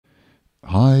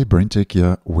Hi, BrenTech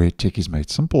here, where tech is made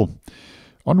simple.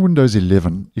 On Windows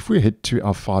 11, if we head to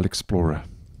our File Explorer,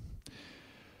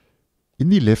 in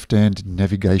the left-hand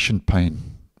navigation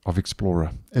pane of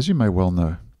Explorer, as you may well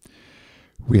know,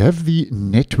 we have the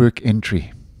network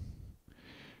entry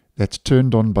that's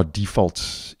turned on by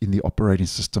default in the operating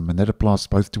system, and that applies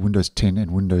both to Windows 10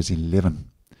 and Windows 11.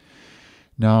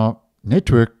 Now,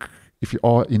 network, if you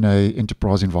are in an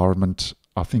enterprise environment,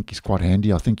 I think is quite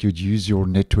handy. I think you'd use your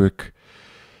network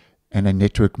and a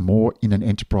network more in an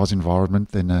enterprise environment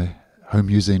than a home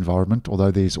user environment,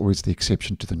 although there's always the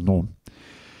exception to the norm.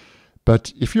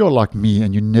 But if you're like me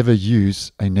and you never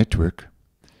use a network,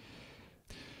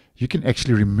 you can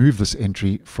actually remove this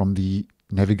entry from the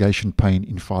navigation pane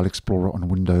in File Explorer on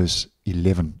Windows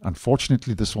 11.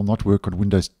 Unfortunately, this will not work on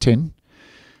Windows 10,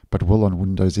 but will on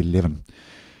Windows 11.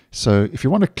 So if you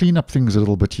want to clean up things a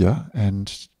little bit here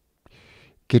and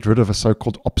get rid of a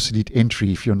so-called obsolete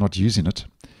entry if you're not using it,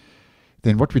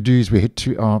 then what we do is we head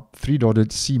to our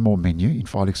three-dotted See More menu in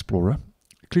File Explorer,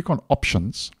 click on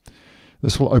Options.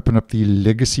 This will open up the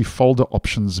Legacy Folder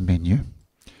Options menu.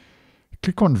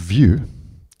 Click on View,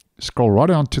 scroll right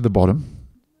down to the bottom,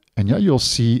 and here you'll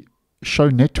see Show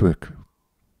Network.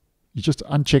 You just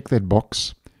uncheck that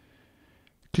box,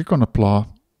 click on Apply,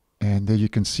 and there you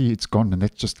can see it's gone, and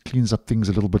that just cleans up things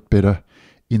a little bit better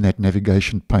in that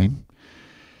navigation pane.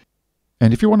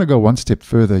 And if you want to go one step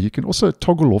further, you can also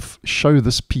toggle off Show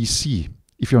This PC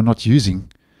if you're not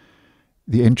using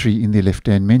the entry in the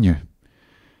left-hand menu.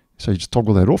 So you just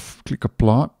toggle that off, click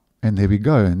Apply, and there we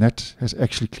go. And that has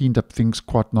actually cleaned up things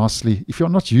quite nicely if you're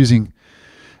not using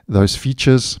those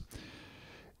features.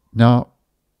 Now,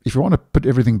 if you want to put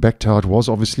everything back to how it was,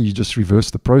 obviously you just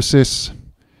reverse the process.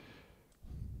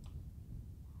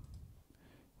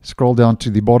 Scroll down to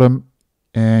the bottom,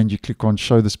 and you click on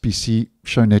Show This PC,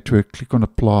 Show Network, click on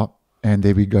Apply, and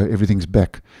there we go, everything's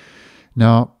back.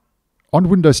 Now, on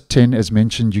Windows 10, as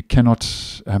mentioned, you cannot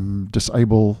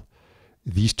disable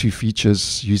these two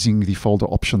features using the folder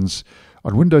options.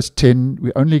 On Windows 10,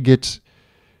 we only get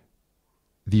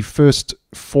the first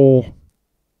 4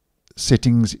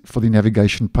 settings for the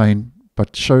navigation pane,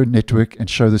 but Show Network and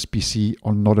Show This PC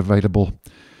are not available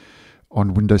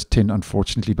on Windows 10,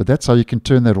 unfortunately. But that's how you can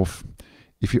turn that off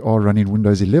if you are running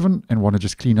Windows 11 and want to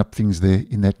just clean up things there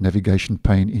in that navigation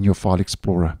pane in your File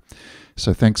Explorer.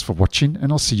 So thanks for watching,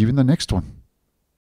 and I'll see you in the next one.